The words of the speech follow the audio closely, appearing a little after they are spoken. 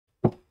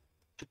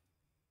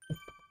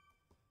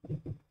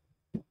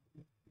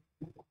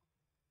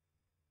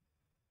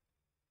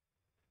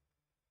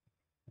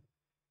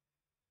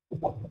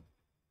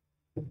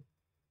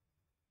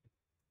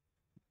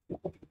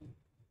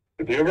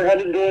you ever had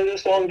to do it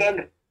this long,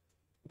 Doug?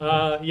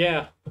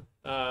 Yeah.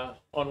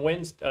 On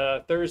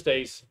Wednesday,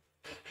 Thursdays.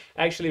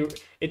 Actually,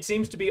 it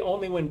seems to be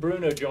only when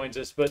Bruno joins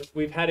us, but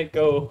we've had it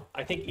go,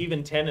 I think,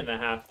 even 10 and a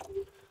half.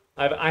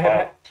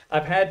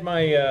 I've had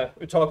my,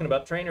 we're talking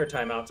about trainer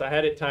timeouts. I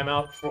had it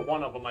timeout for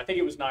one of them. I think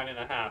it was 9 and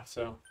a half,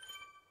 so.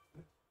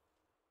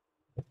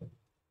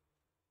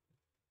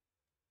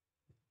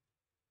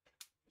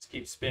 Just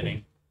keep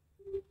spinning.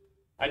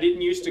 I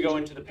didn't used to go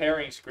into the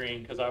pairing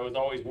screen because I was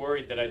always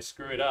worried that I'd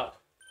screw it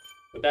up.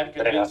 But that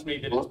convinced me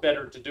that it's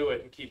better to do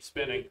it and keep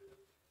spinning.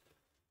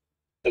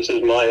 This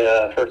is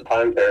my first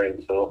time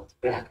pairing, so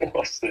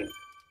we'll see.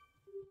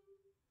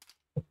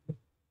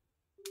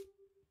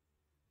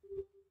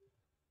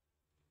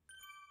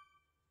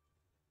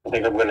 I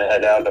think I'm going to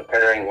head out to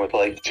pairing with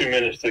like 2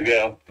 minutes to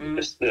go,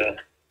 just to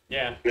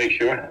make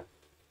sure.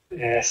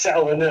 Yeah,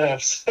 settle the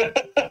nerves.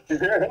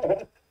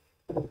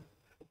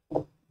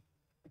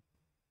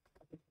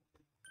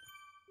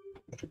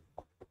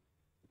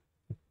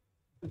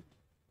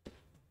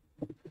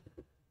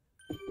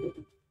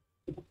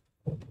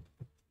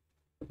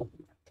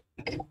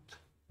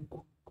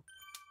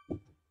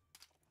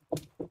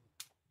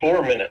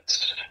 4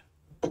 minutes.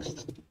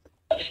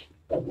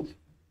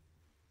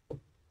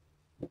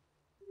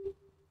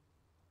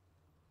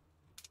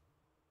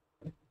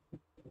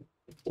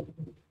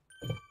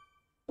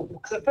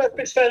 So the first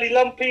bit's fairly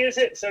lumpy, is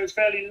it? So it's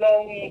fairly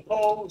long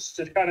pulls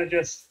to kind of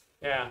just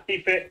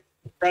keep it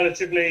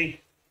relatively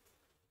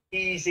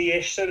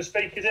easy-ish, so to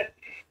speak, is it?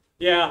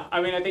 Yeah,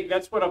 I mean, I think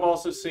that's what I've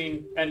also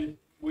seen. And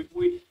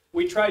we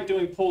tried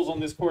doing pulls on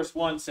this course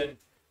once, and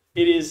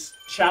it is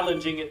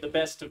challenging at the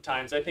best of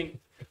times, I think.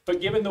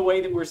 But given the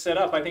way that we're set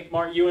up, I think,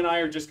 Mark, you and I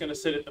are just going to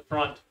sit at the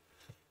front.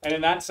 And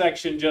in that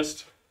section,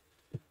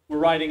 we're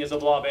riding as a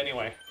blob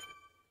anyway.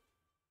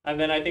 And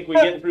then I think we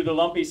get through the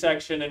lumpy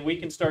section and we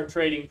can start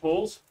trading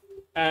pulls.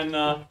 And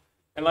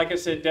like I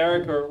said,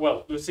 Derek or,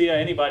 well, Lucia,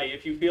 anybody,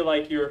 if you feel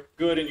like you're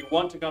good and you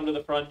want to come to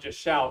the front, just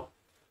shout.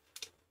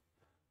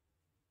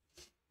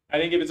 I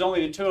think if it's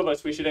only the two of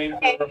us, we should aim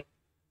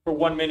for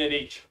 1 minute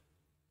each.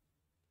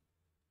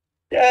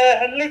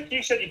 Yeah, and Luke,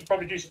 you said you could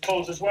probably do some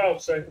pulls as well.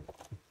 So,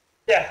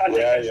 yeah, I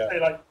think I'd say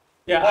like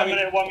 1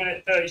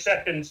 minute, 30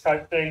 seconds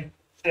type thing.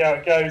 See how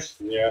it goes.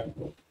 Yeah.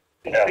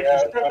 If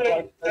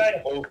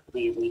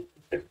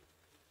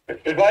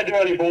I do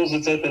any pulls,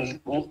 it's at the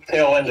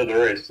tail end of the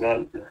race,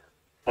 not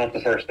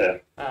the first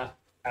half.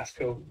 That's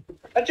cool.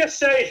 And just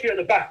say if you're at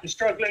the back and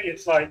struggling,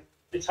 it's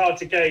hard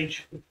to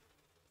gauge.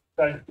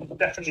 So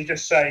definitely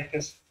just say,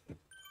 because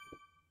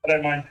I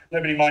don't mind.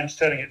 Nobody minds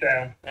turning it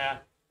down. Yeah.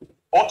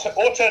 Or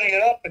turning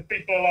it up if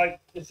people are like,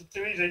 this is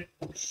too easy.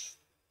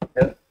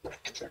 Yep.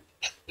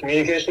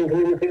 Communication.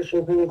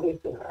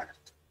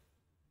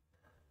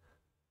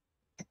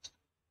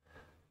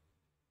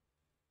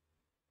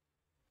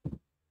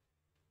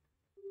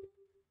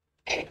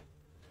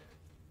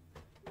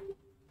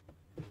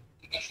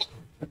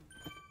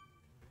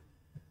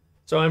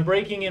 So I'm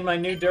breaking in my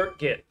new dirt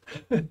kit.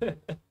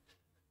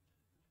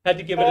 Had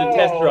to give it a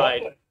test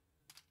ride.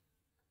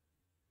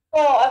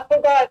 Oh, I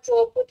forgot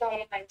to put on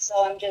mine,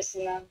 so I'm just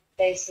in a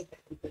basic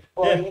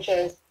boring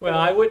jersey. Well,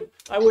 I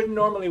wouldn't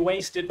normally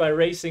waste it by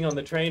racing on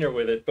the trainer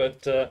with it,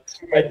 but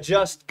I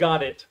just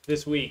got it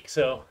this week,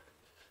 so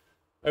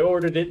I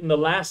ordered it in the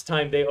last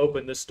time they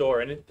opened the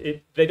store, and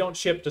they don't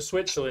ship to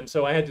Switzerland,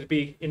 so I had to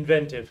be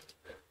inventive.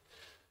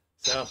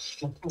 So.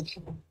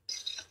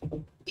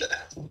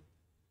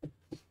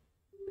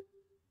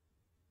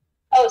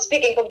 Oh,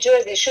 speaking of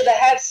jersey, should I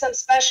have some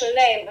special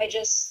name? I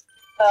just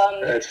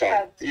It's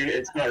fine.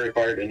 It's not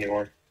required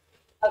anymore.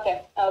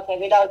 Okay,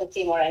 without the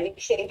team or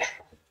anything.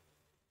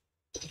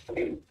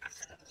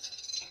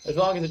 As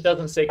long as it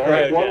doesn't say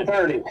cryogen. All right,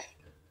 1:30.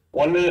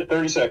 1 minute,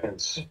 30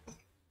 seconds.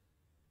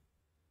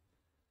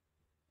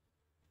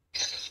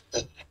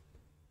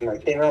 And I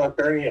came out of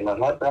pairing and my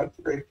hot rock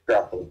straight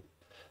dropping.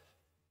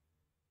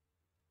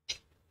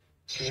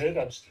 Good,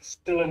 I'm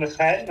still in the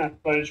 10,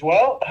 that bodes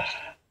well.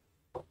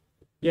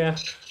 Yeah,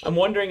 I'm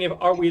wondering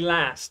are we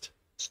last?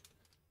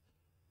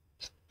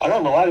 I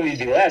don't know why we'd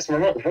be last. We're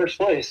not in first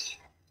place.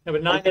 Yeah,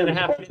 but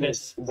 9.5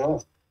 minutes.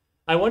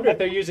 I wonder if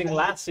they're using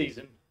last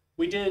season.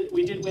 We did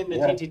win the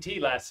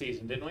TTT last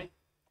season, didn't we?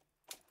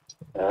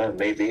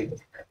 Maybe.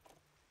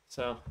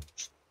 So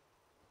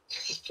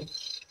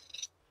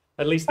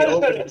at least the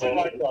open.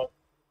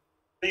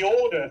 The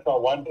order,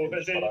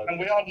 and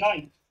we are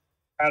 9th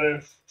out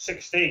of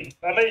 16.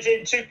 I mean, it's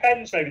in 2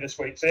 pens maybe this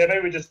week. So yeah,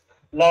 maybe we're just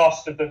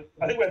last of the.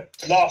 I think we're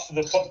last of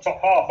the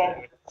top half,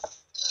 aren't we?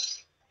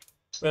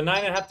 Well,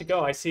 9.5 to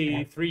go. I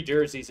see 3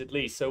 jerseys at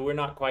least, so we're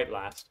not quite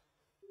last.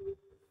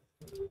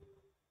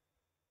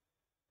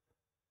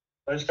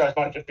 Those guys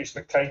might just be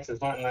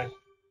spectators, mightn't they?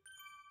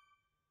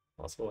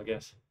 Possible, I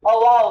guess.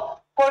 Oh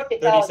wow,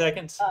 40,000. 30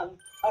 seconds.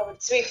 Our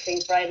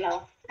sweeping right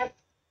now.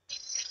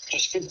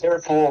 Just be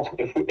careful.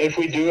 If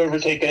we do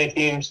overtake any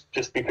teams,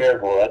 just be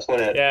careful. That's when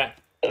it,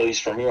 at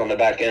least for me on the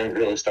back end,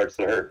 really starts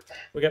to hurt.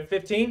 We got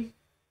 15?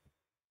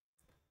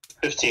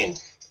 15.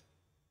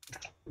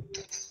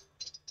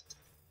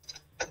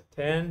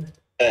 10.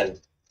 10.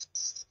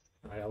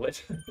 All right, I'll let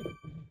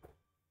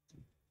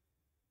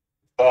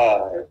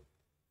 5,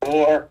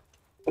 4,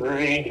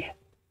 3,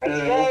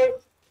 2,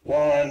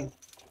 1,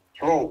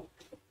 roll.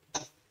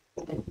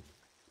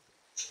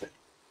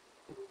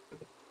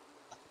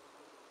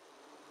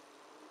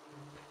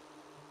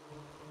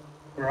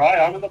 Right,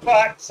 I'm in the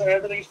back, so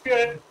everything's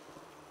good.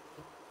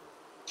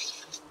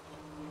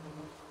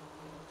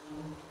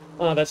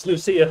 Oh, that's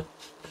Lucia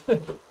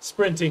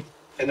sprinting.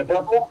 In the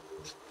purple?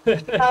 Oh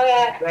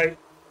yeah. Great.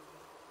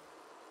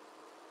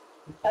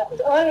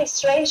 The only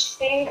strange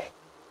thing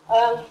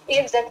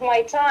is that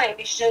my time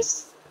is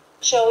just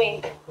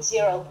showing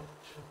 0.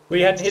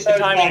 We hadn't hit the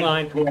timing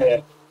line.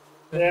 Yeah.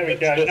 There we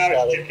go. Now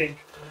it's ticking.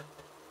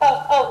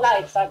 Oh, now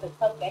it started.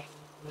 Okay.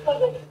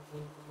 Okay.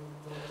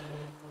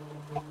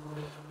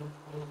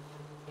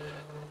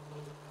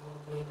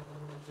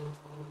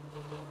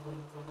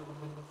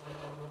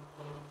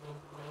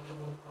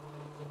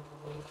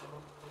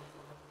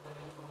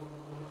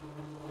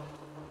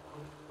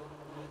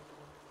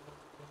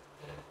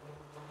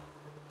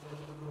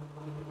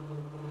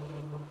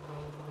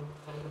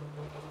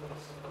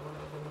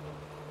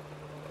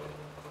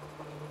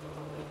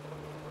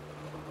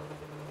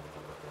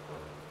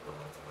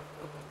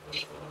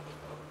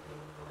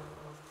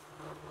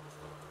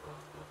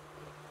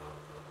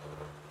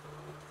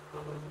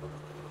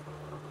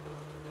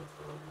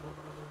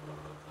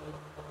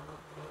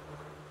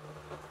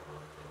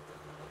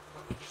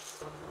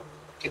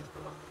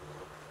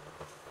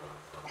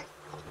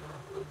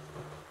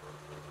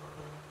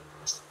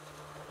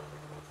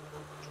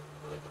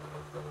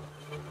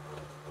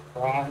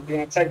 Right, do you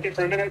want to take it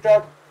for a minute,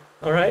 Doug?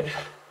 All right.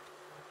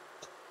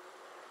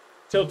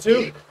 Till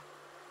 2.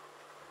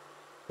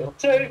 Till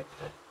 2.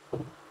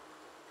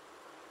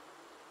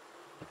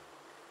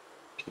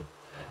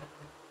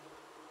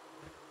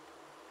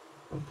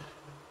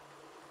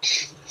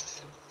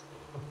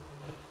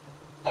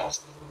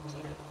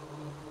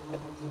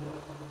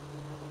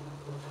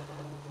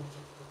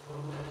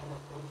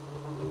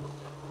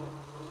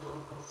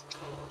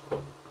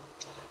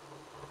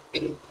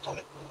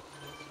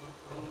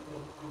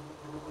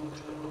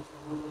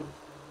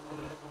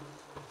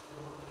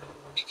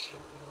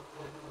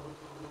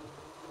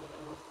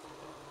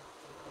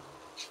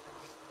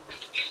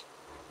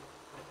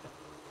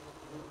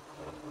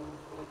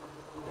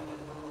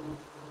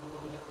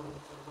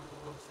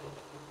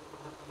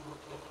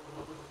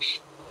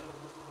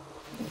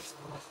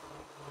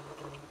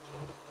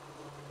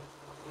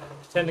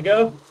 Ten to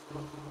go.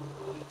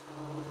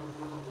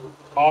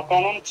 Mark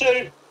on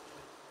 2.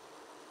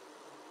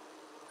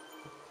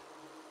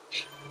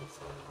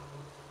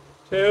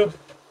 2,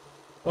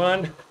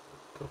 1,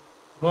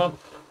 come on.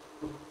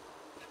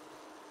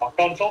 Mark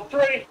on till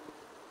 3.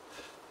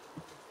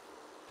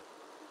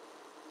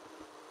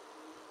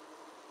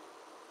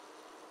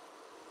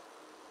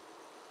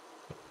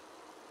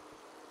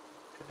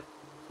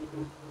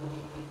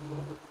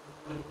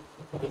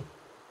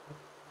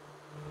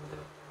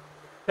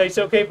 Pace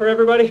okay for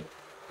everybody?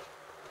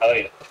 Oh,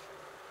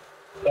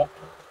 yeah.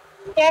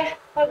 Yeah,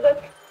 all good.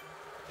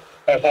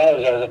 I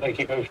apologize if I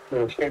keep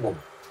moving stable.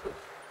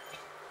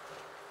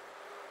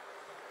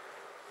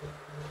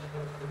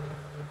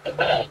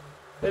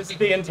 This is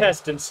the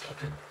intestines.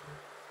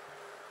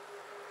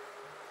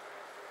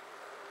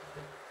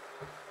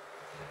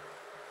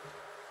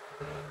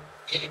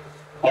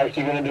 Mark,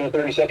 you going to do a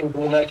 30-second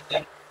pool next?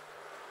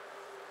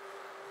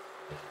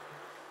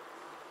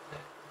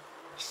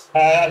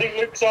 I think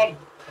Luke's on.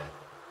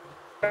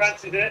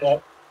 Fancied it.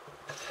 Yep.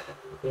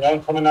 Yeah,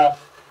 I'm coming up.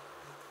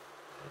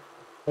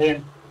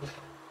 In.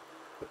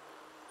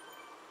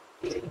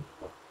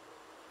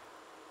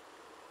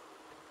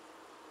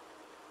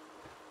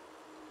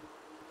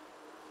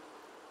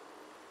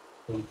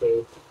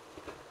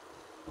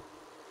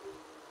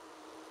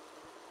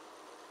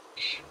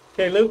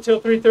 Okay, Luke, till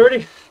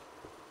 3:30.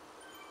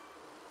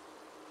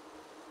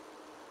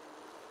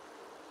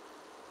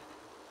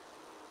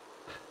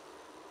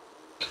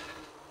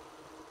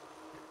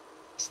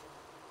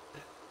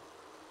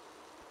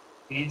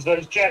 Ease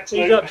those jets,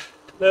 Ease Luke. up,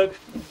 Luke.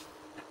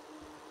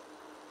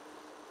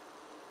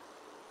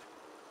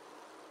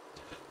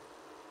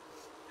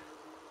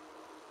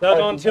 Doug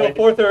on till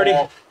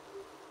 4:30.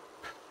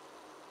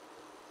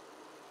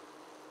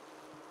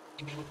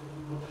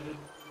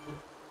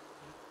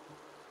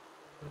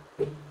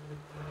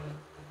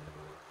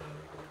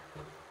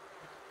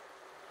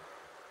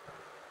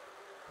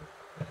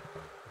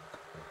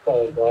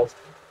 Sorry, guys.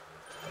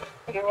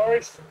 No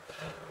worries.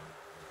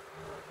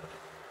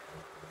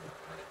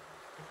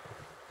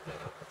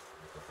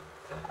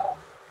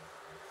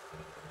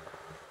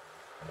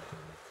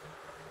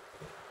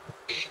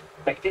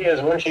 The key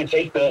is once you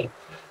take the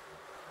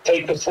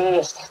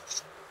pool,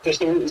 just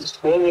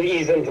slowly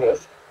ease into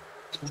it.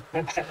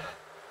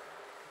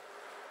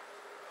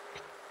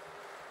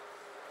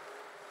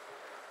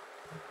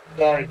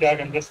 Sorry, Doug,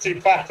 I'm just too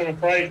fat, I'm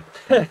afraid.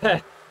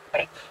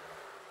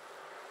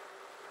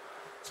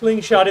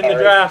 Slingshot in the All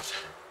right. draft.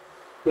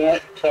 Yeah,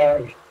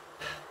 sorry.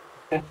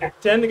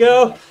 10 to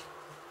go.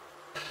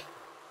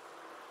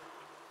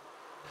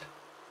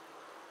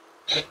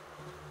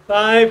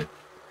 5.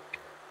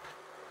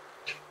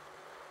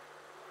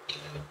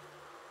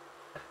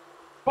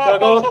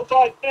 Mark on. on till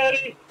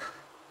 5:30.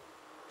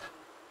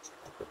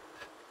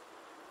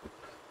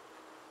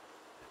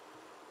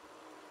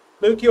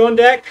 Luke, you on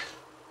deck?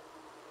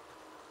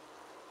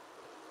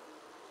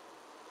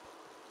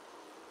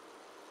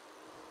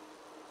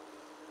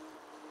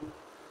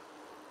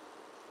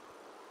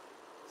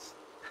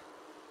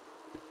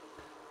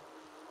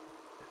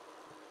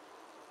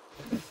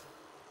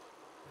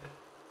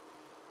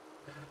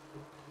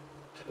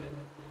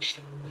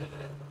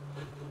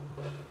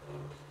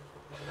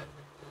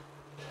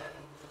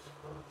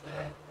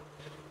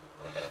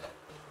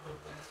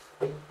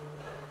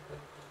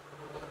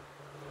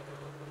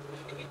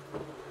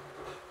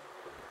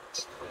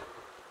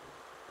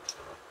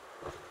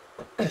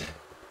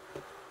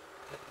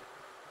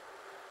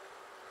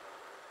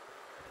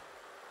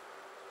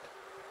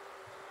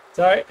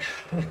 Sorry.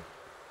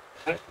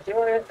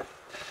 We're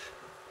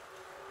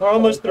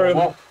almost through.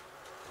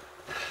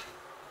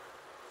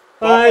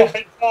 5.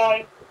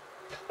 All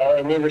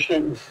right, we were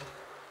shooting.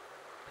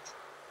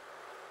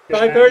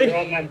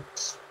 5:30.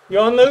 You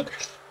on, Luke?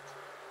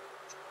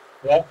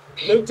 Yeah.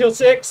 Luke till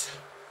 6.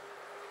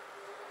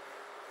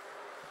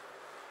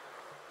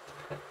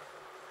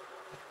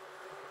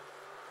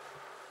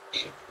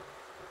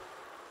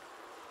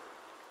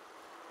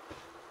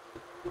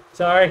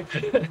 Sorry.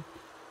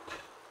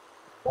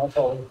 That's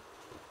all.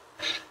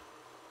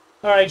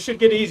 All right, should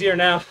get easier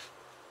now.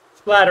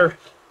 Splatter.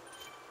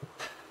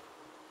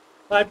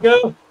 5,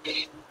 go.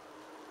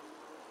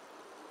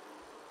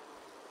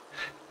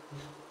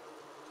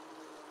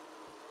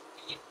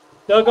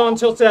 Doug on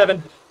till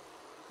 7.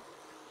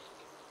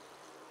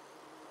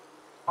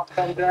 I'll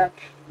come back.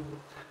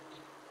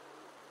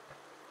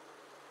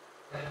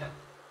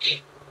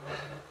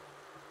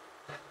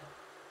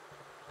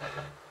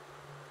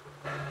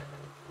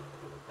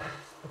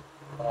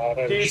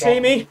 Do you see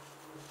me?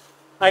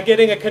 I'm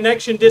getting a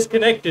connection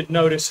disconnected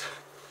notice.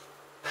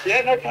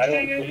 Yeah, no, I can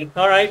see you.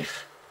 All right.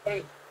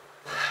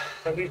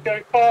 Everything's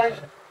going fine.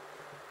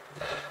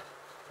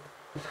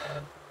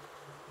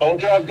 Don't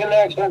drop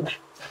connection.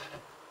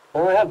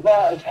 Only have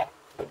 5.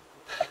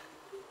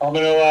 I'm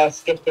going to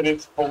skip the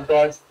next pull,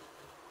 guys.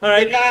 All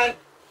right. Good man.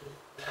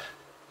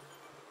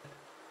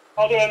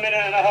 I'll do a minute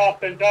and a half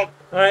then, Doug.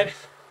 All right.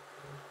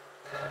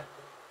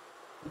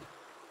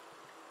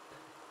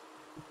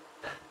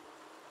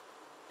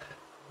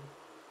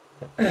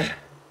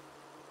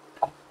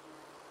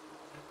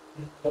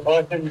 If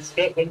I can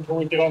skip until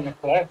we get on the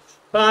flat,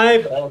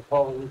 5. that would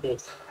probably be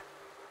good.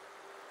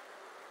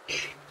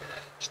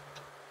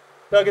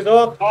 Doug is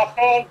off. Mark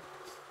on.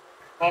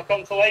 Mark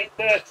on till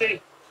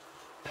 8:30.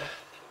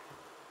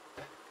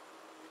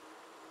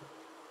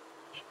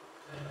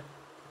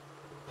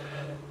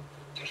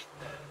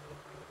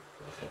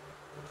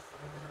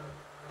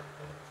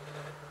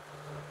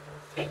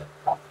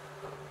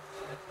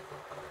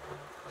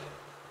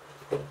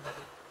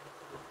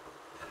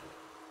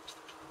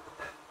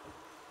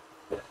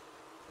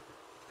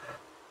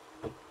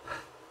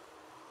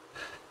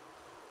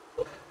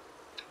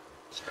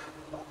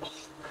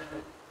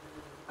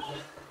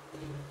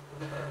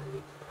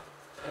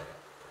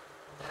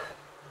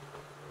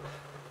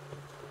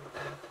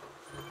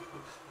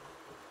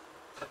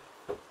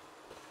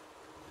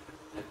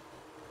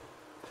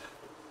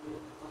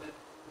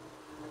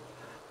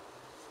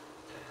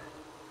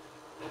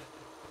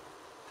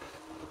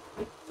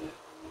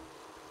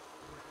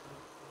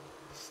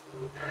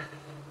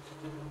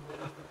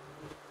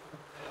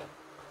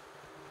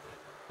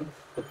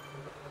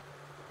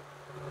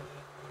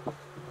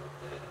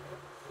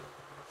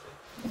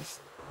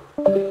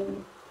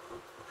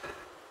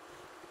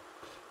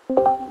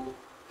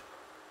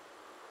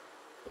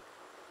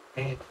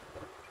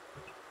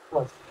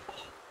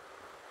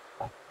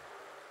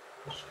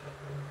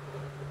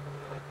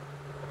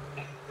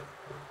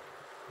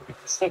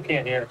 Still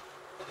can't hear.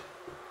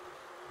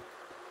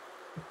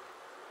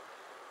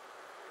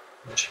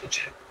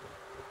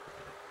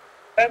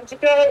 Time to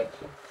go.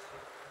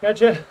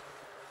 Gotcha.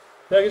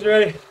 Doug is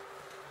ready.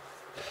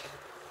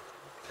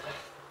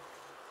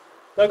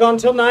 Doug on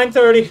till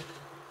 9:30.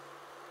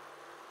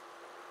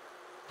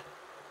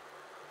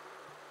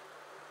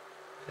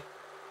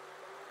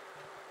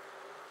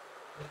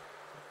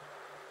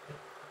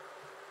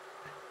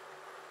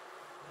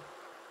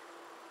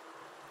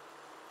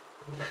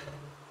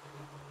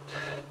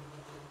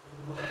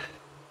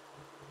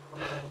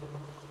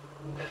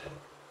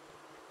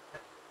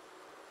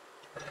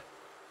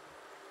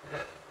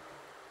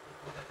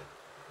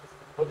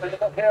 A little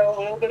bit of a hill, a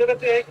little bit of a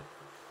dig.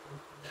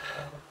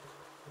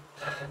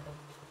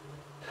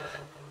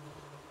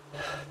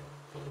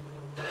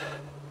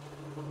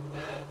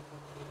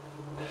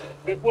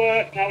 Good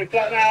work. Now we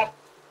flatten out.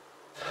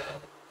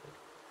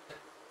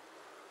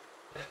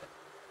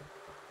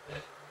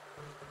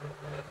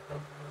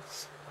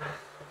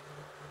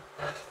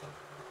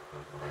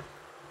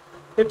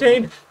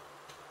 $15.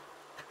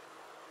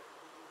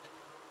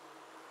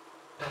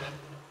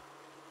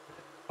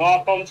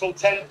 Mark on till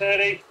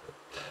 10:30.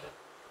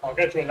 I'll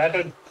go to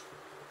 11.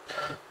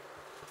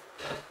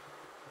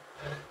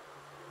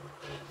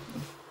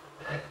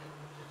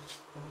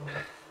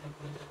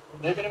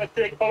 They're going to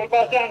mistake followed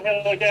by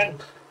downhill again.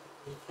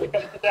 Here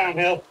comes the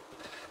downhill.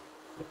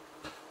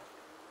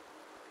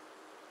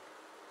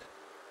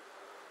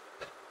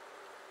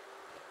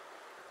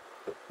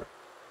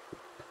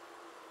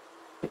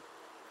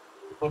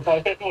 We'll try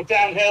a bit more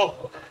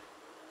downhill.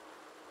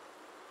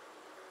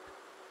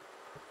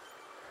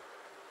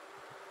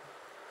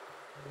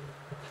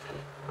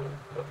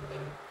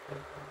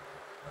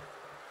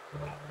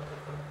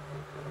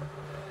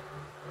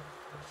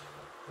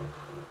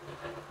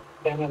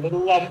 Getting a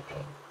little lump.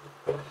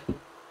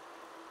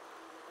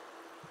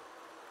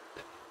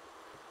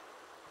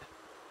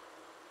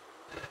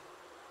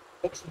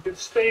 Got some good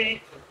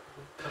speed.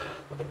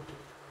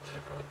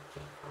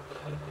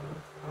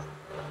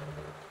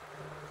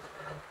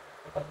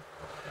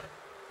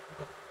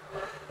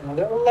 And a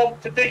little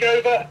lump to dig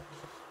over.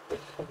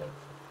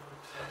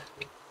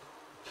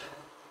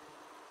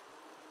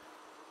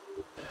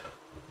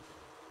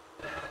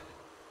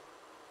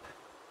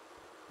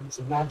 And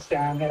some nice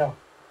downhill.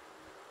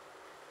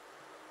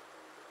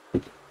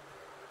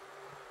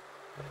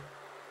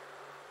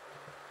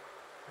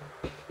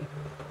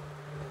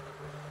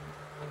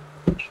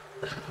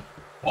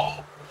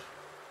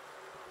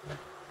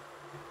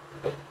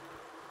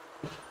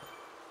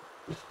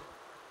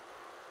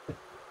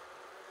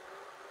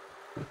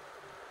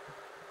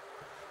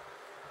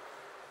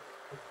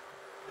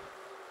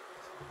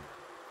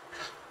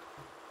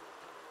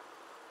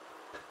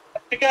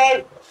 To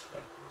go.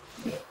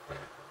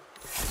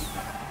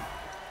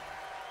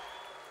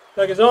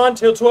 Doug is on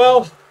till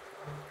 12.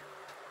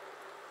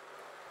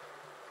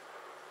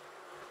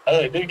 Oh,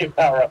 they do get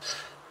power ups.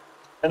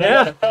 And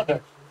Yeah. then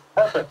another.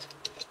 Perfect.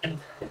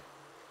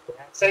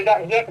 Say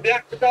that was for the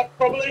aqueduct,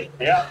 probably.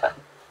 Yeah.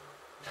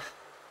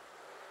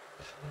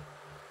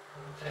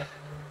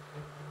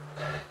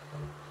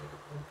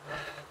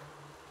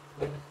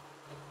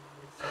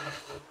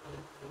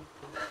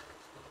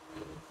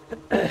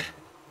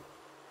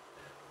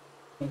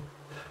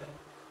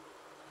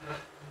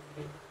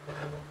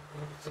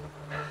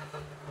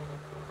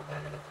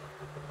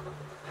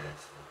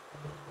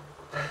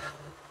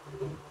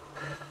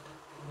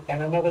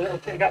 And another little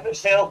dig up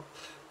this hill.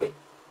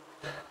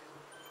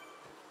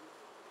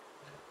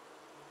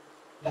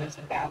 That's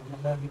down,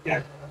 and there we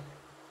go.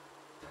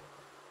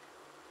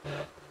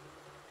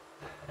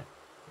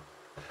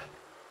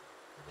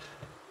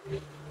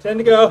 Ten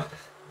to go.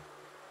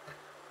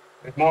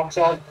 With marks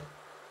on.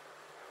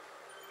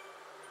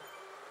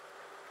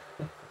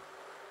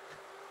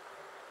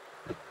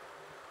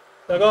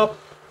 Doug up.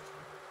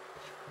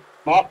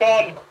 Mark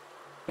on.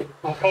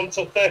 Mark on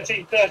till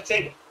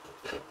 13:30.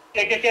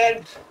 Dig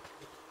again.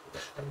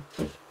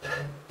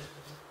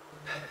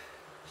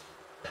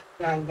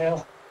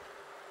 Downhill.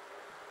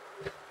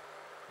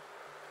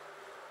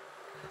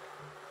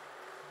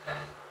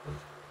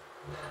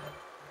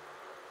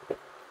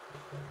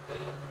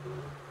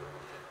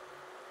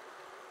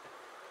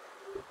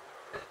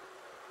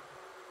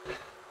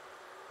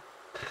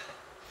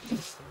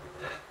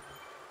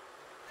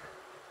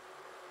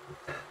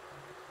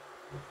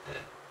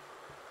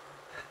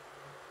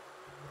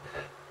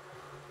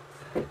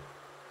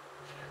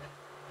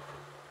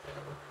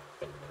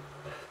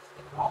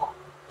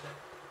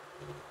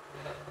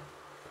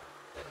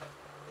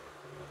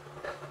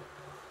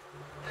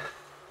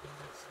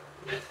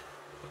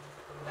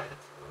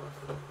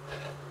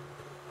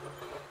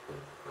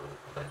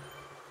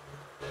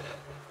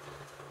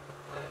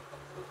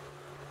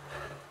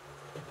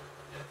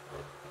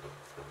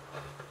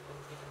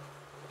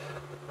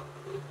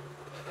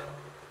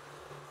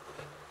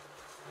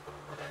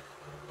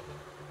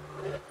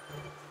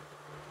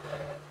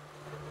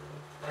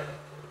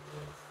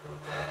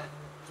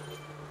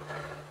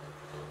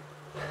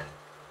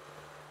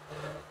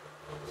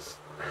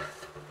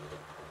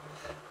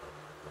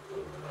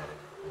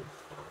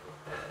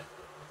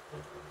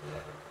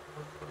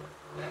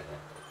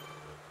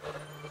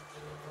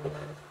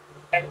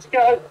 Let's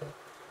go.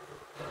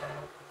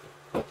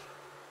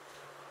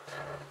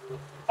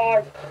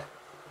 5.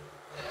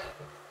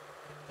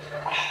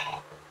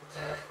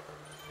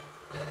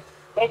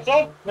 Thumbs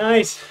up.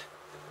 Nice.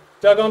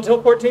 Doug on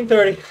till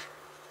 14:30.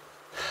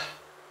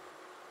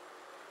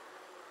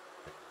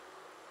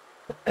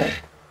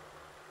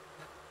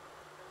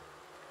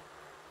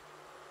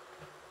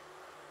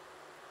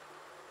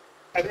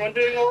 Everyone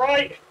doing all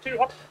right? Too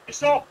hot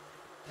yourself?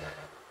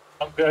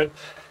 I'm good.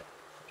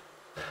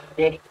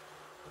 Good.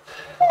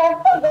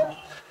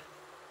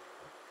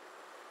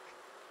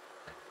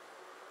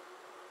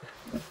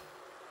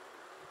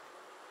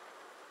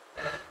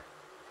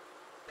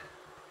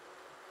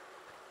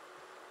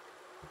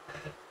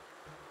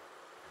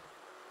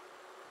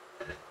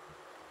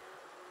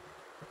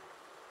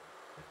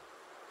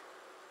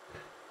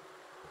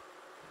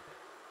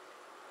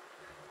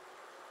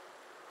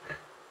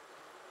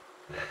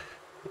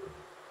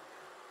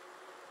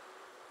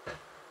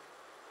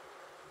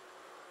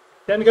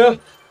 Ten to go.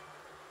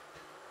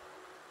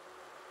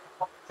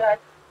 Check.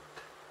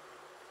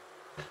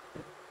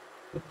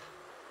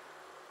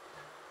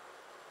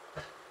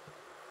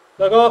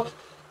 Look up.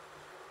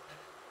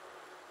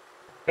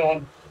 Go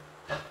on.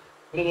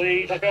 The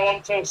lead. I go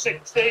on till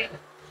 16.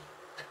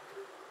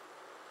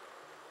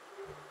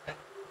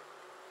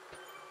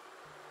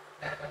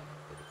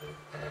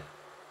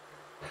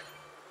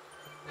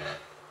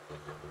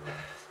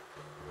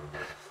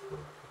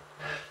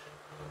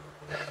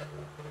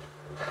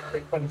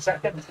 Take 20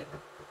 seconds.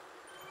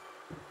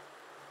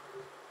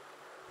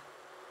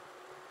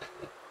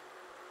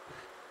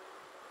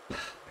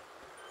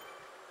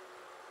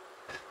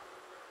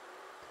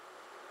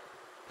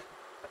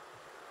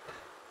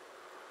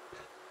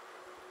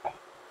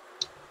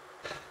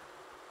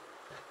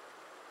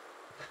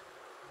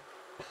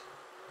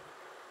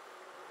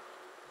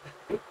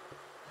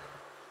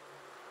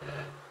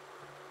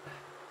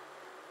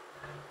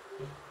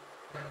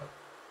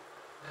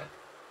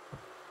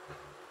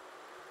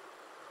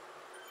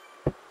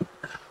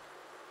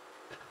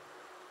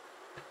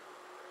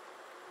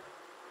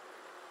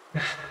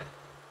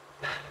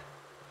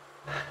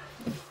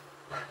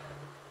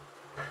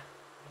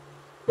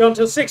 Go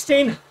until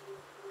 16.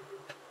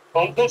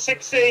 On till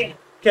 16.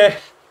 Okay.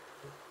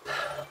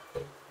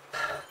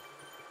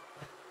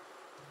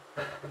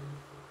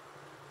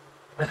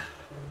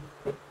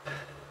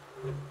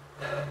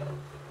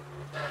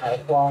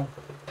 One.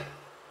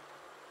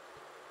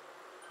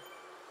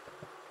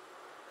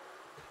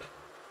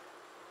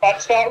 About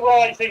to start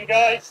rising,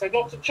 guys, so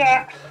not to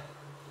chat.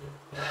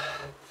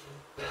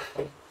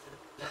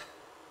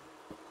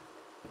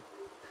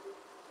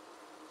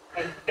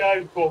 And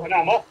go. Oh, and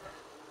I'm off.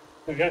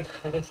 There we go.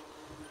 I'll just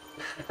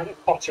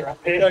Potter up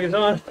here. Jog is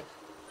on.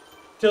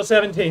 Till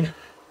 17.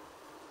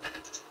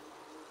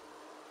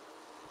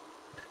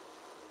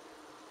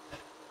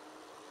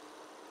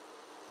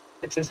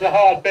 This is the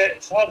hard bit.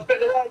 It's the hardest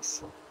bit of the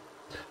race.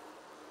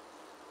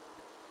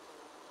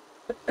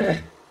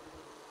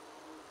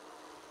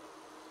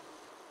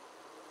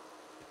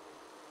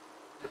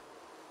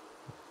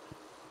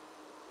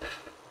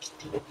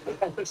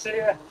 See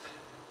ya.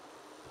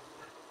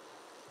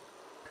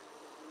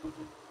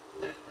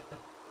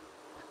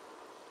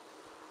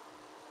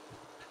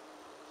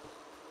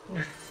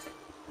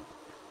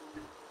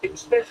 Keep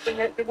spinning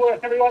it. Good work,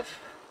 everyone.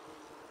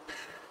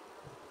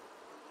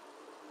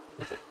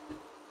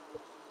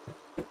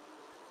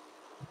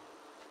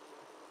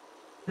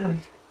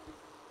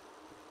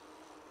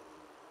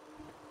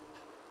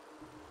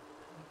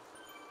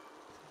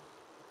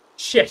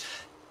 Shit.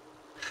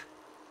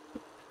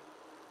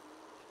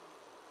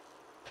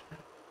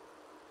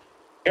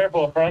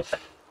 Careful, Frank.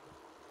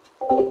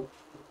 Go,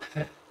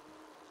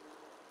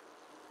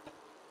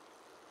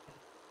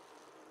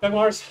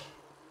 Mars.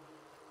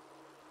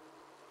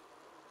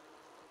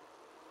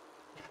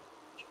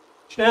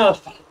 Schnell.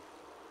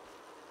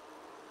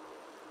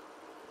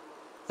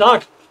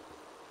 Sag.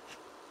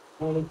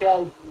 There we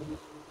go.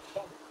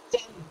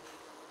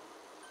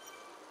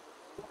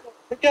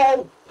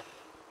 Go.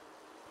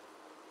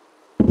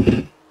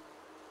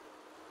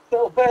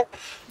 Little bit.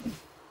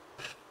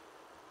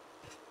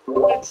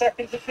 10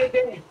 seconds of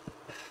digging.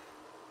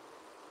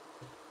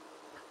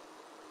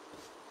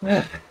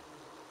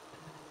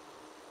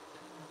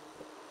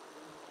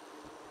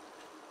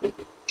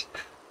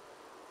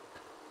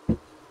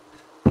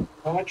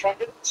 I'm going to try and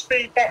get the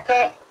speed back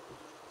up.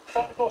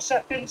 5 more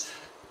seconds.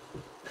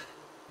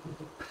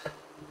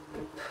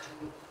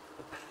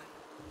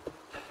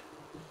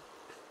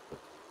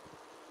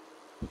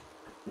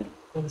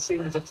 And the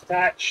seams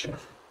attached.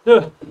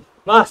 Du,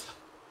 was?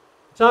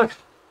 Sag.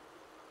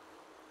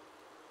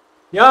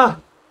 Ja.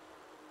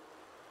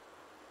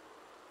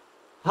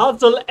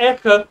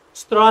 Hansel-Ecke,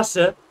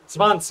 Straße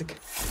 20.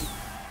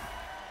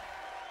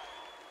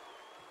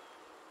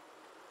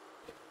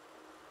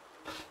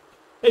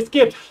 Es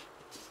gibt,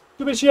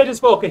 du bist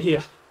jedes Woche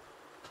hier.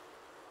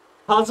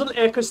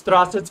 Hansel-Ecke,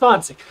 Straße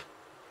 20.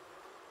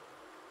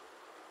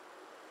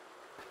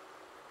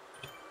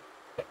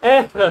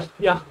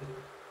 Ja.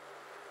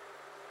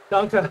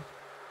 Danke.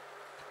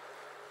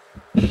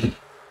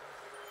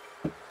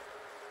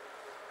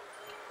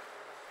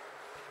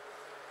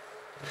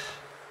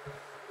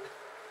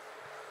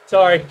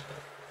 Sorry.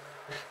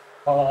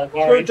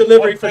 Food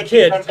delivery for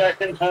kids.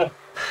 Come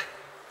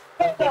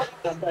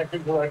back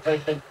into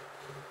rotation.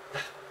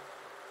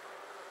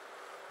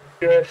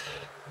 Good.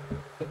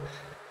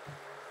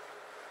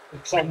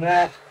 It's on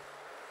there.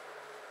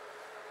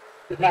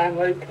 Good man,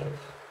 Luke.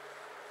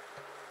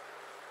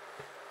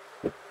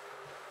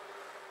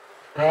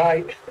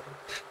 Right.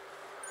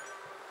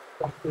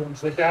 Back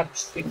into the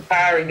gaps. Keep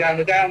powering down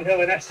the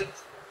downhill in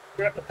essence.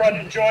 You're at the front,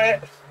 enjoy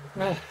it.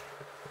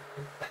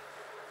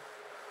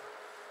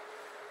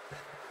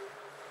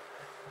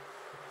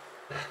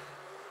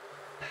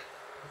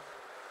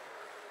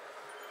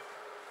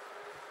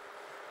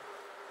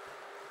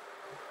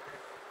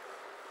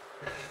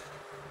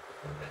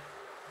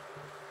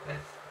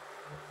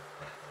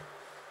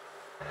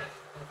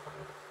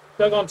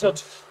 Dug on till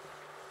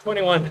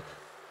 21.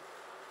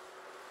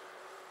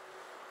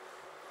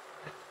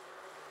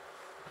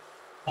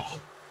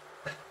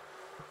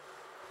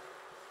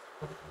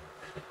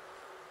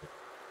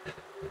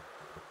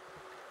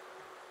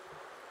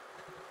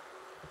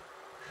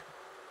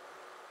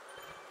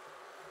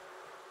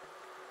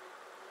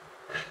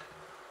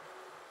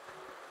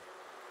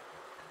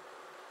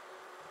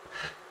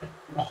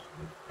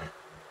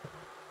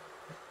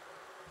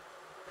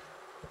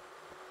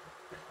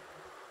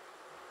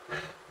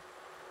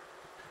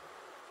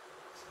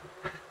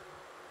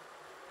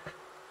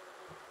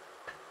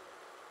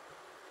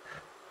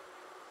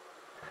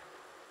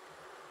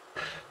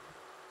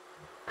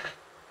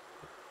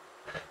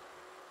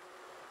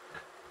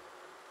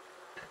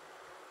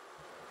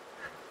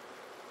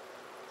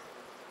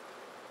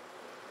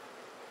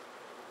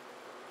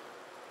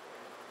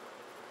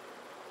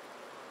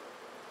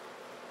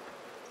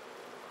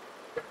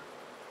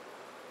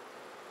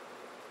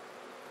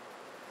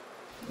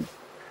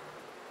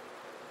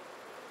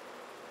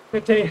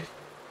 15,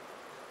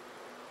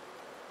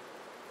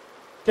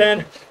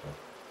 10,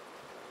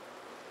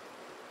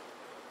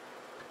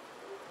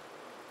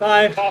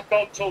 5, Half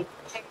on till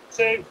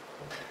 22.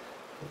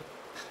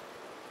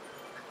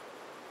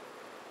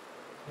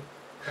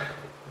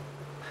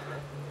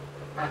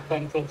 Half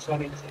on till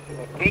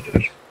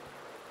 22.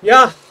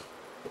 ja.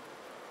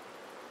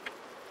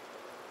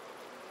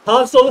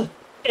 Hassel,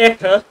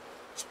 Ecke,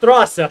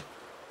 Straße.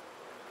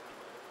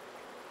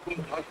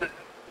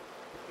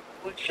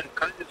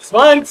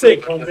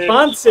 20,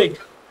 20.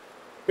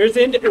 Wir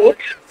sind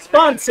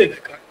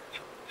 20.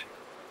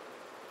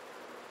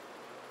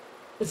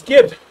 Es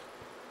gibt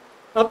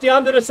auf die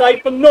andere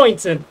Seite von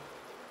 19.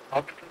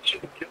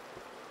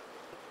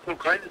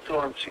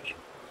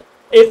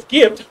 Es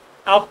gibt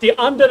auf die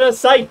andere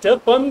Seite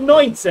von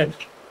 19.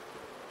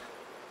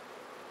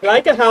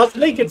 Gleiche Haus,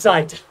 linke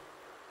Seite.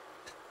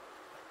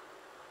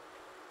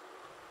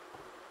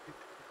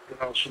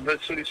 Genau, so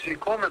soll ich sie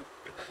kommen.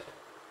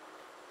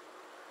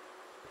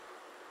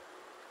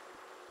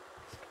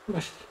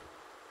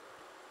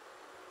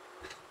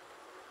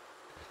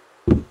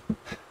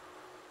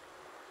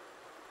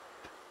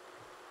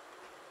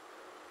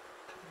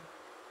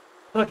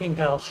 Fucking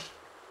hell.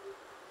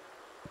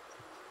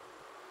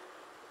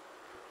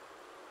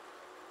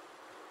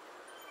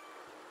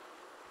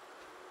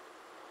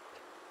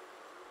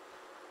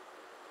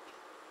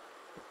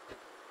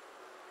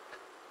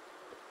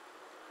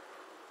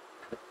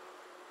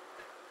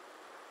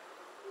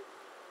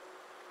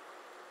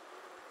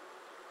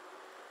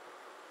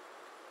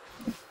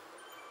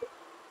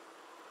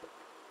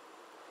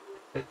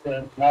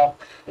 No.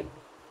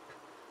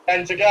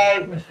 10 to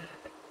go.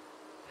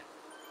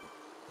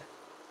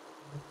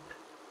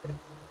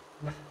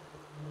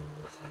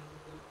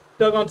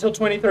 Dug until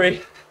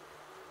 23.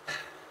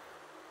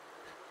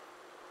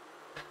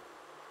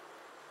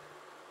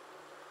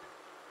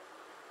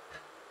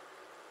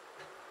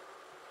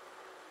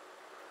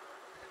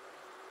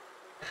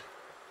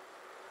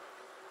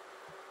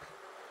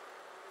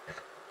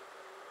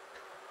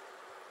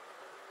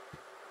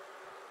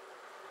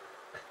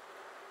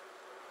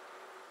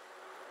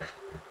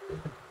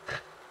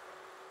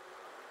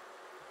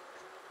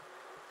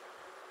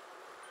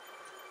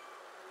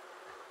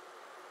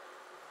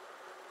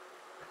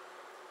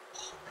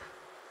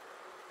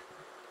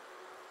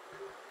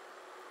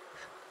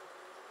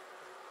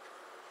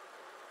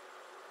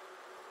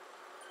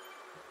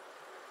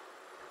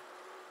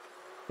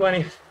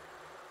 Twenty.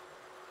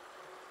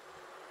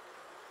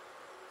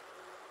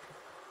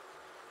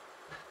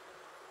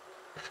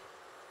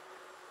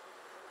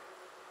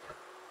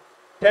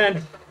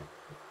 Ten.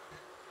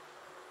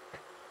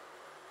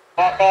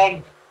 Half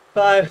on.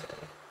 5.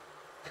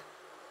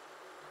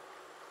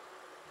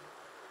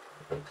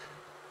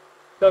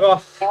 Dug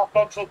off. Half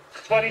on till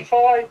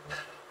 25.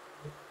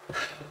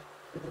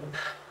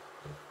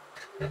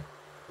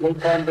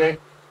 Look on there.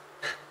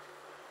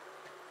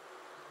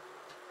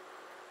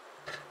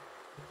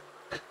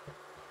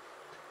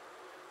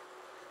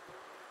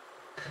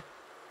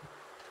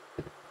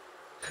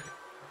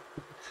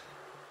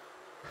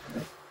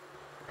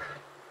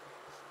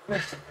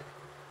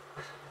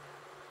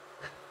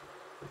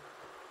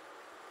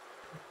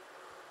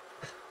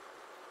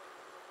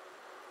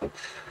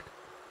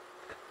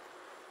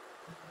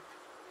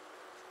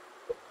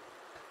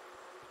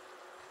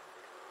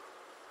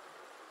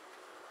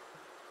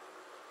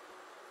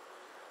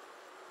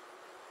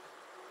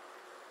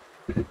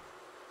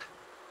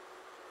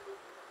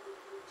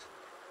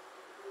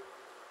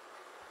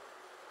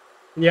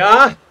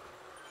 Ja.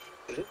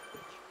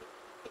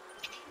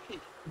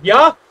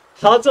 Ja,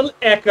 Hassel,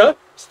 Ecke,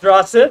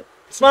 Straße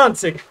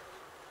 20.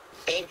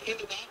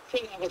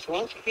 Aber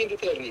 20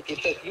 findet er nicht.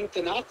 Ist das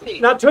hinten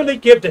 18?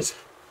 Natürlich gibt es.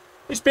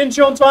 Ich bin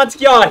schon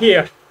 20 Jahre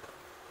hier.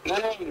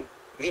 Nein,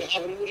 wir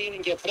haben nur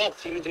Ihnen gefragt,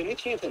 Sie müssen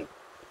nicht hinten.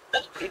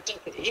 Ist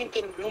das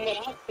hinten Nummer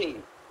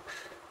 18?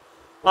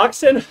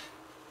 18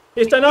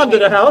 ist ein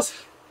anderes Haus.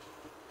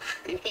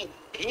 Ist das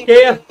hinten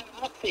Gehe,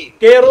 Nummer 18?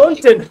 gehe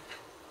unten.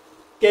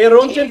 Gehe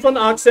unten von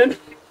 18.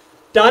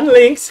 Dann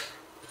links.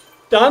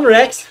 Dann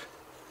rechts.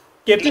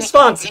 Gibt es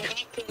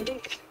 20.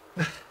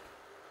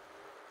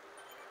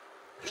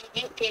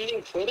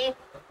 Links, oder?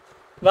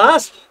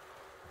 Was?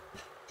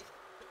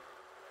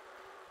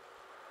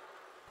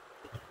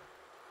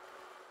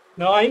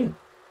 Nein.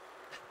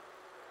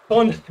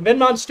 Und wenn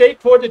man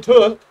steht vor der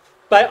Tür,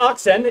 bei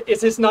 18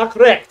 ist es nach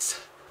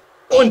rechts.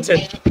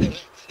 Unten.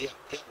 Ja.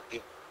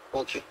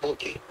 Okay,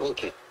 okay,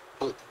 okay.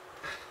 Good,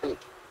 good,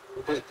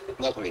 good.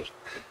 Not weird.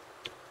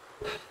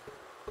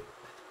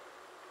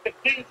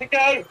 15 to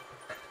go.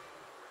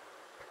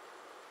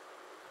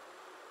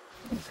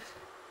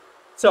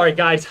 Sorry,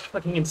 guys.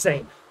 Fucking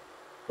insane.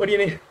 What do you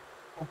need?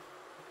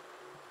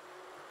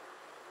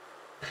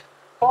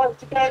 5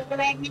 to go for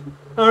me.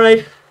 All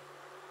right.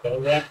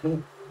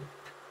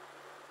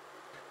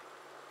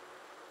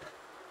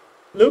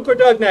 Luke or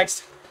Doug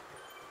next?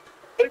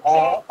 I'm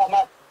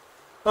up.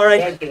 All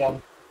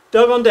right.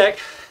 Doug on deck.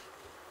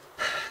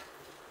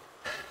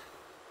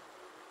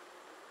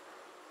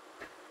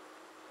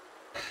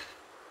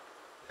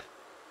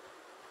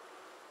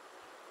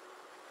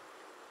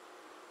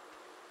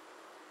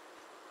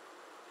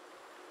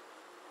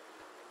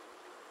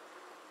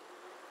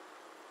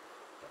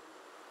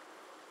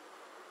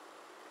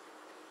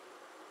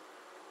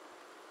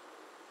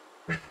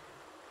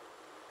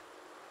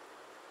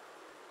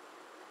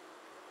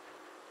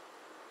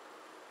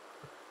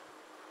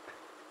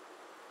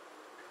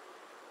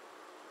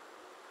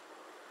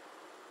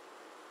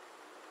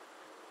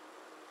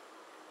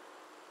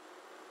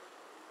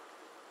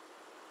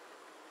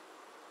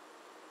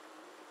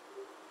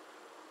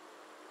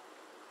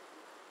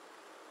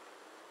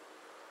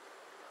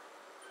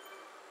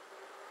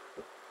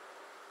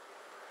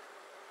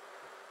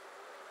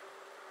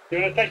 You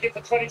want to take it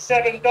for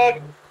 27,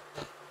 Doug?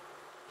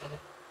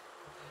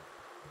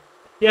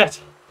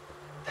 Yes.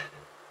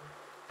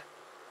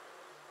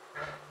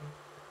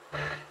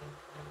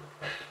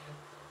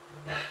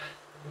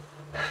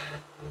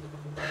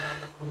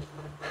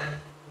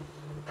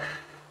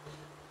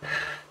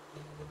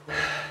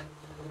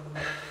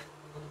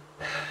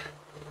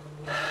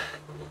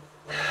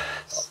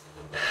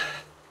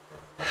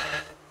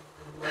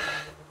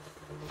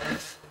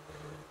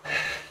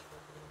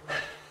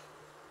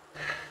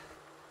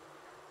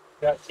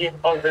 Got team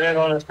pumping in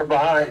on us from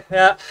behind.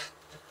 Yeah.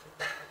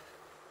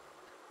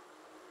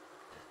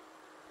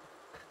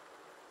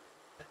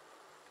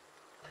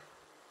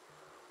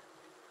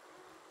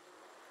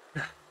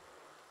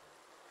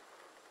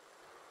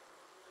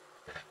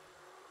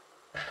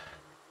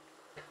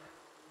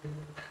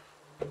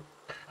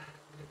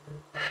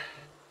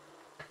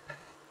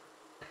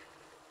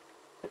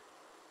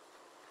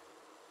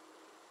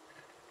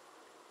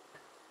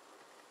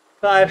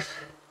 Five.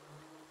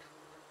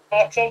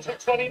 Marks on to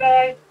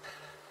 29.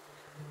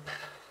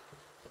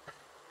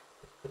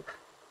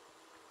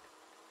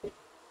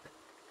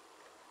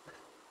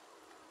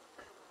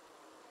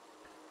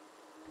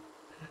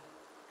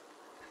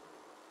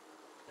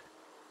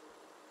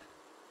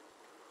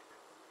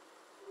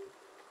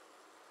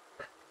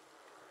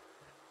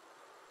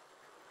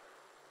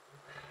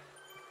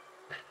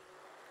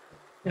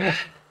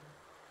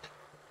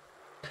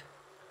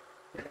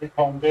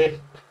 On big.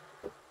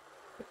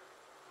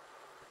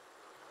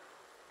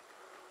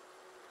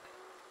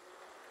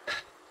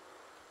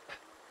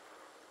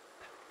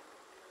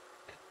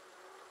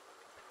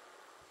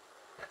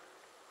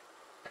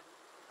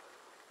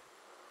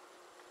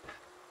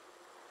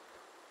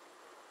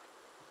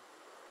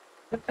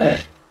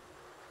 Let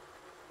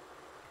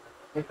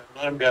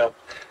him go.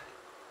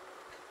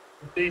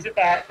 Ease it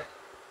back.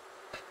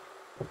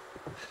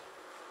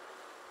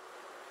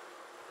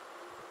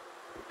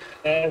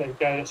 There we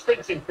go.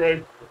 Sprinting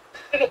through.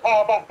 Get the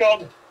power back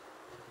on.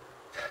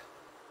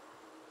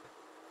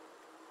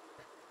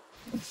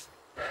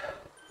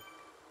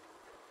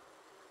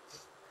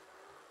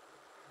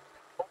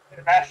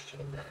 Rest.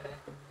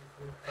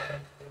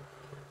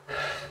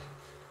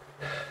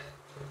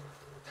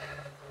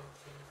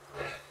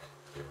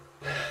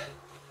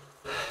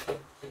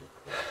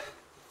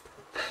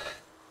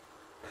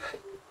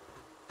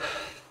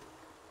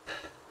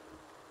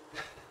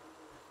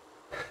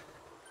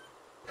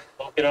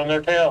 Don't get on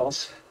their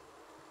tails.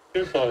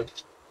 Too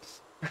close.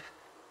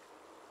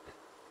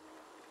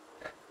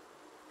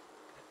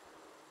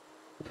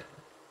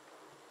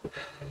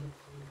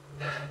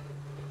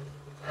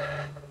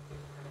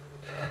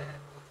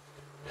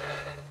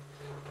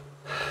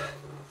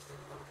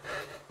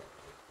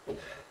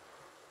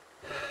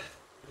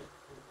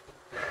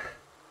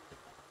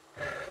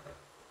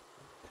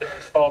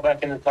 Just fall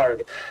back in the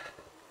target.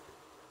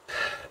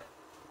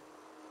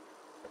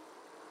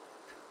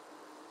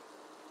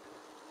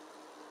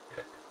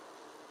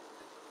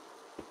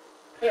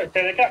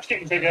 Okay, the gap's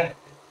getting bigger.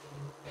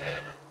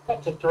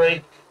 Up to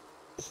 3.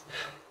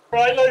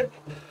 Right, Luke.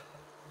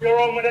 You're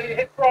on whenever you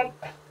hit front.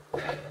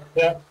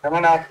 Yeah,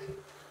 coming up.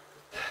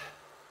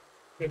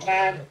 Good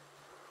man.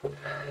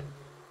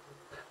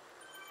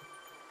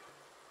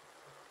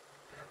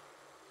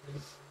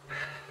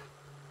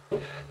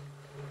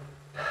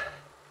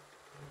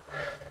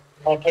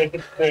 I'll take it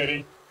to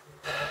 30.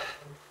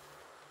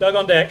 Doug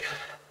on deck.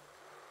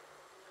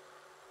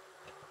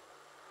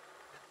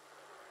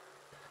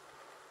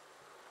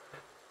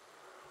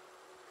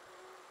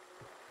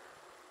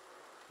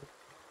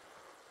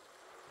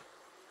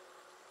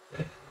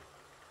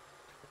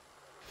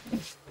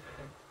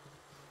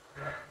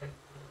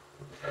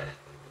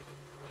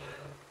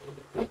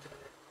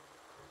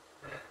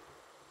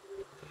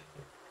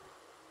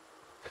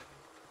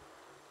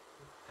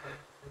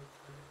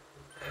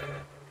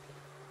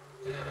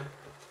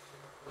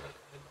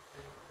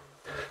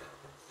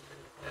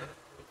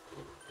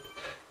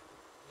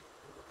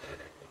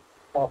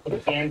 Half of the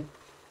game.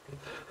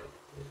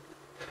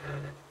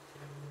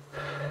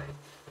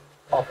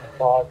 Half of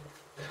 5.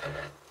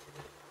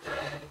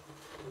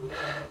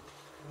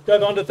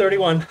 Doug on to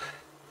 31.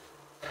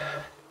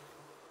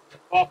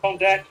 Mark on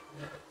deck.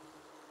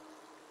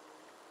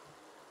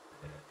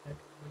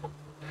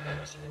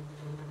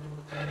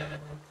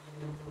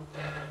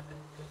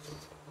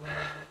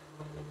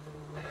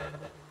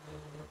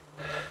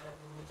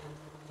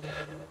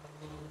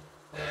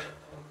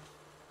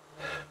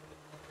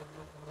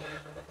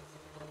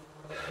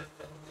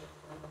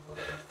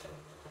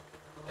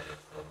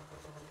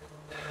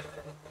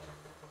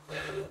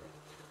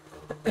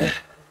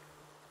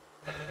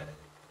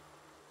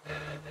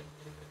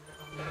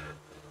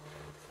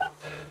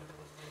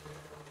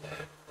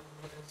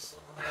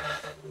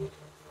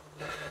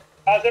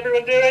 How's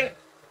everyone doing?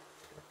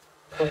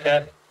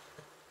 Okay.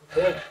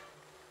 Good.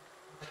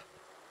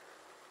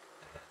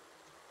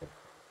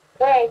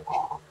 Great.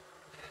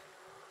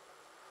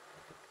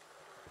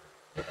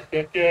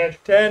 Good, good.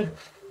 10.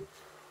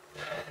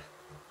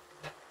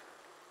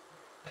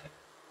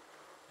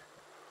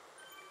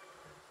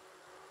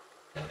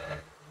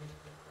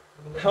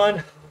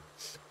 On.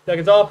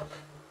 Seconds off.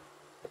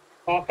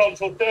 Mark on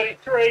till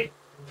 33.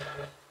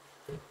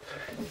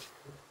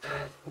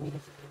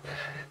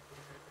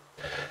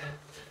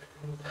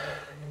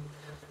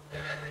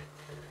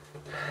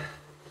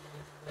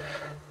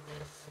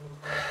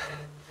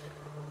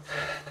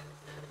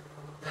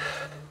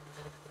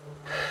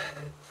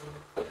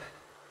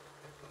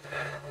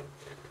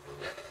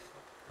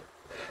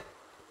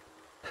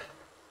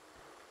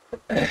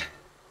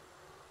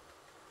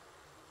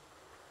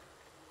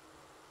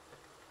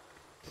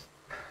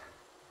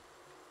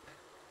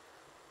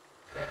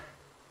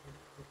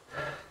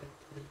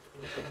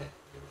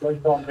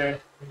 Right on,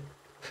 dude.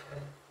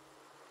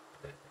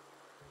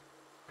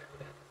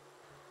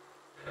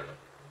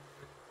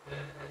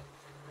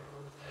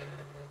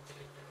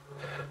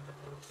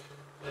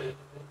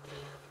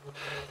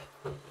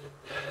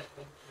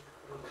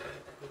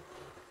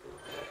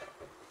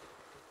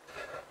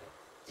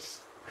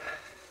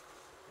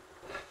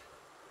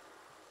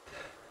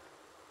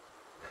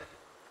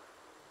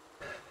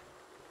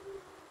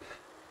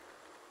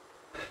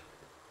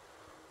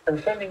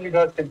 Confirming you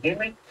guys can hear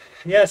me?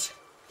 Yes.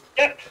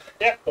 Yep,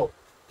 yep, cool.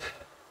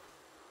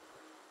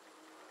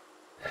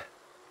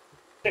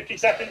 50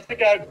 seconds to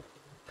go.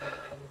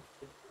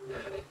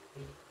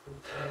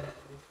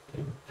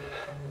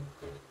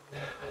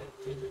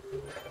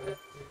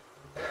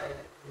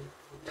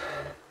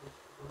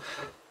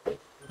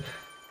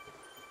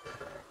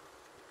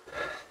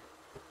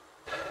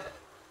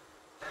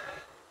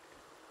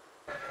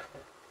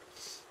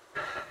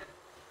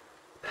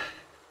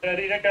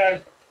 Ready to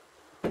go.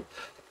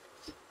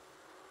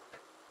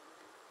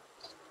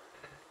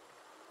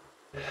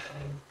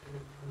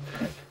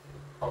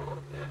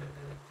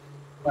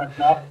 Right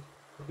now.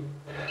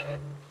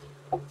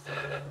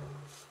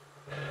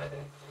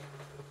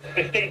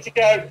 15 to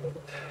go.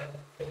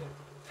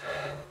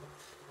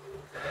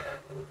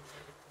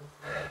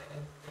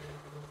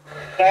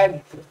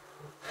 10.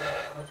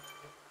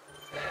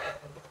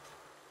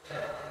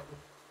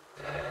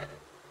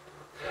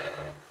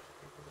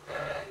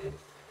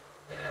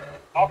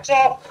 'Ox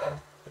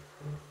off.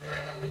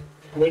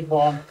 Wait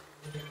on.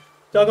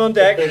 Doug on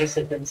deck. 30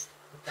 seconds.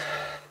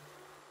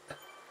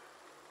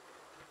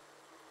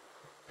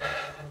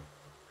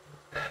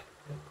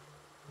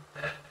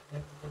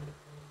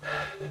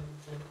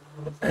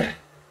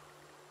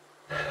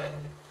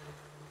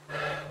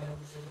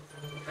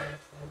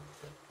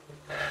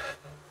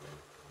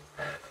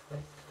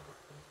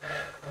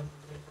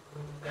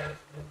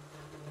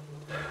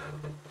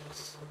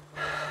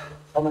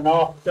 Coming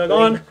off. Doug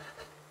on.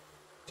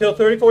 Till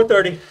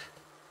 34:30.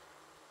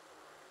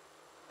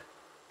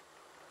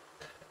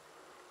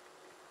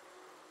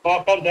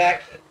 Mark on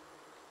deck.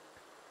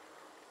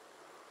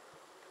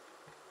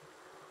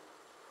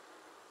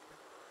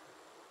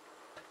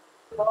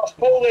 Last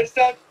pull this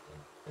time.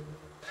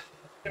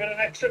 Give it an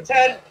extra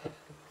 10.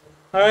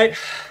 All right.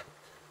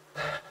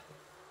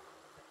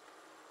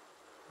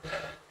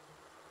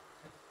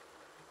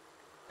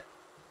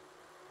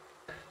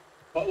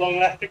 Not long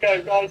left to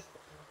go, guys.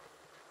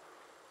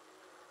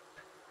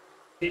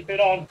 Keep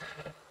it on.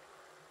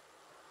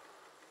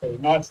 Oh,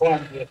 nice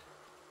one here.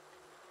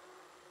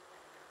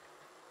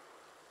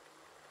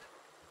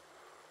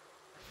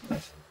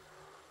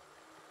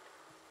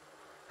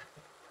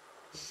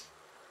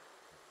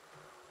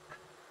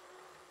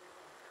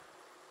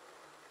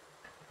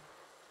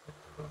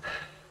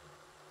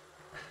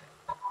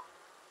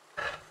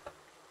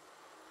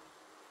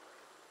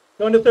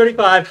 Going to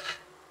 35.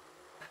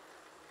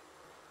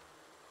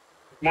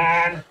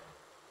 Man.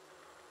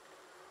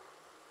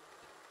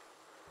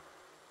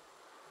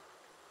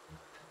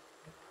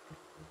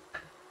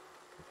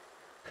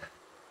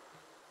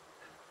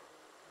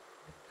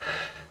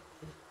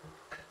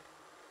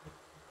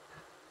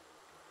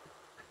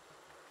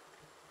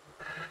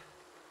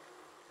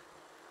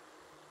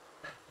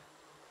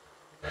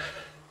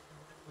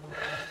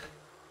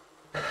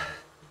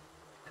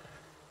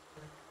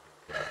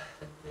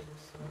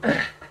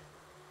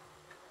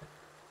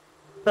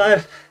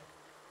 5.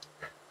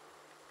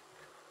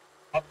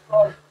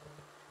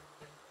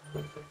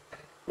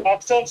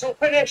 Up till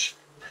finish.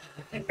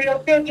 You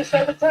feel good, just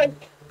overtake.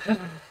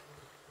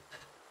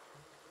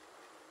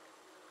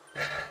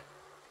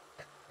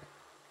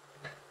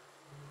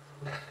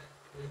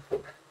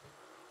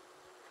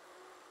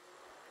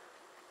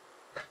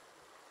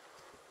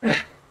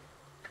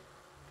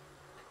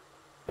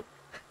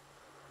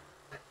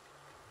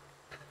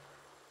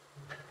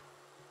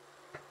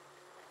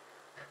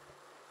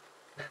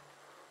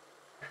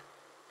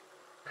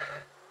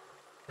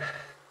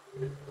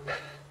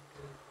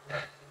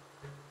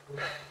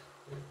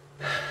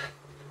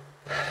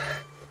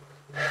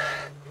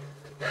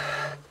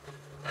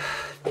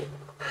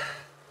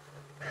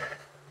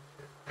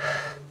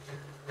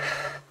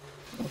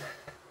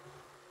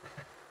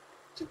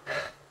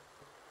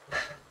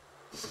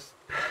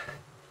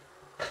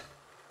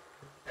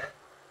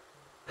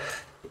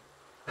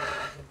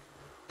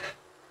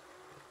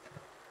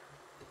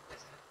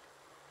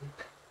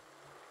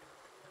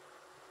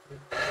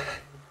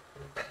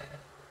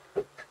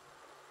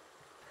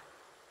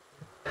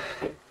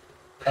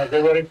 How's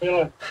everybody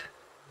feeling?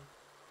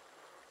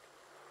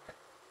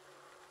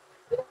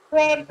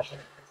 Run!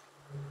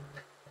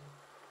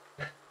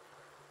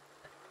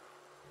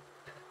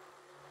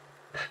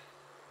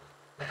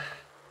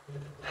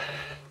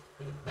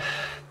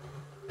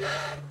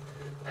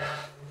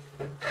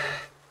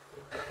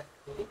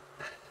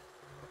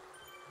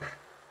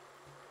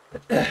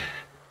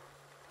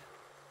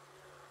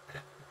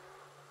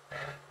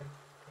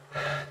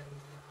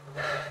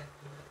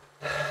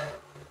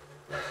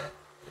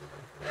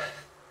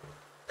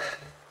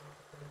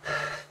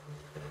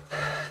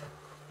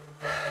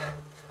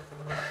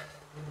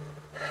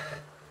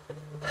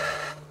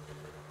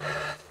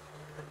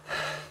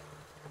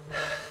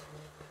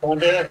 Come on,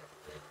 Derek.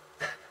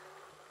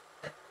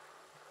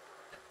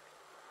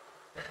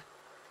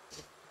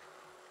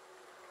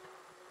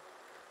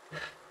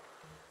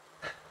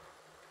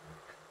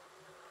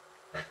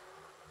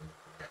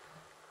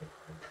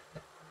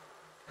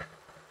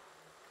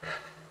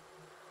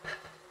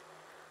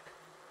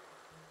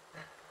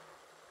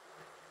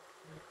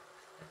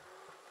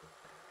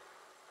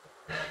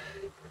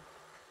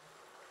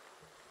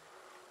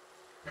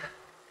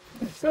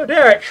 So,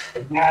 Derek.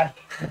 Yeah.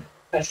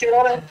 Let's get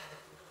on it.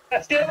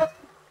 Let's get on it.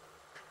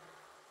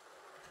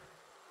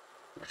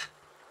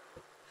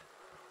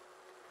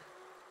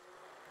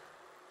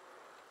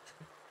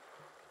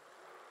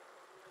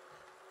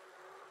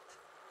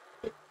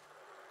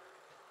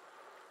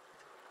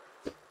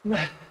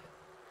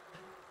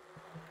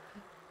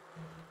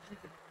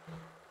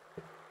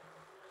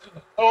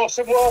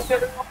 Awesome work,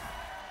 everyone.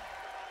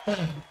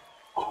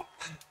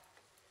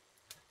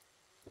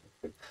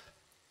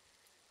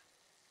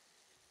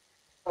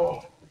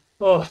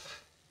 Oh,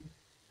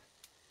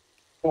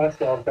 Nice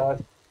job,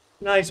 guys.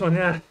 nice one,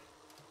 yeah.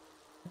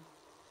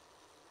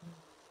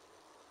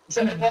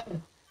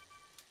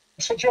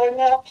 Thanks for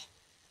joining up.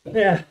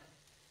 Yeah.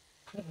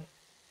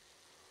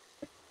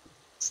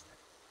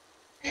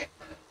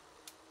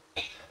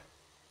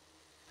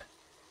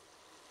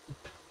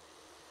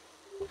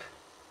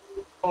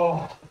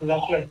 Oh,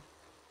 lovely.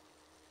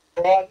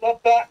 All right, love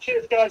that.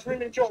 Cheers, guys.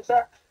 Really enjoyed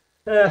that.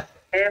 Yeah.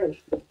 Cheers.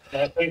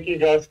 Yeah, thank you,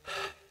 guys.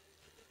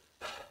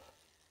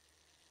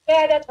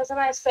 Yeah, that was a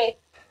nice play.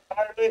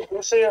 All right,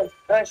 we'll see you.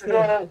 Thanks for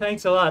joining.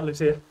 Thanks a lot,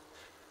 Lucia.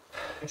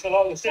 Thanks a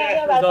lot, Lucia.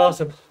 Yeah, It was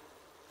awesome.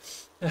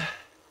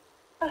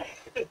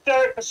 Thanks,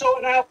 Derek, for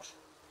sorting out.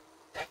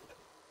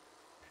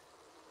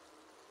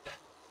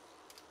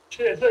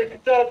 Cheers, Luke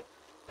and Doug.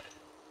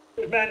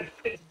 Good man.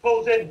 Get your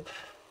balls in.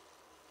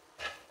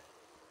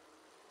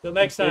 Till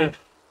next time.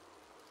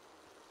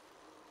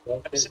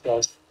 Thanks,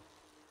 guys.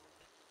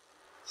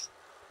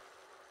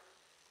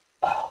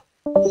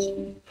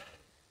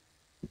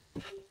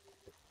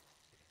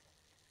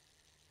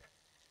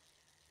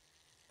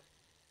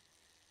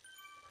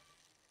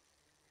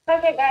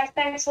 Okay, guys,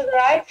 thanks for the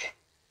ride.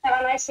 Have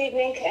a nice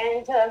evening,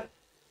 and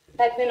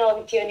let me know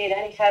if you need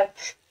any help,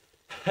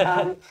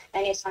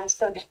 any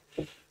sunstone.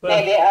 Well,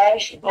 Maybe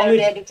I'll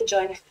be able to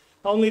join.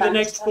 Only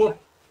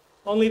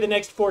the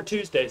next 4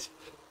 Tuesdays.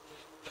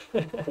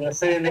 I'll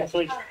see you next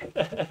week.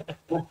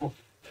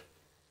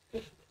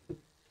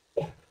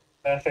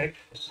 Perfect.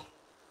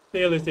 See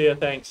you, Lucia.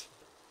 Thanks.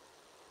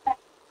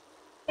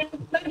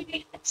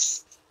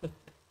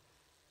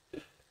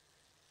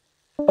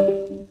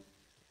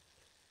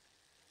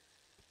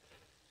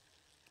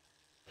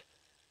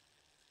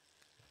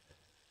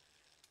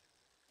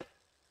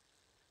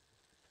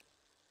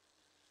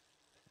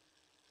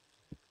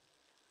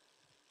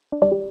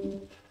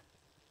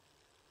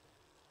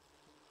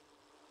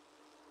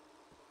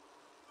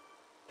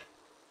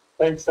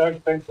 Thanks,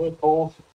 Doug. Thanks for the call.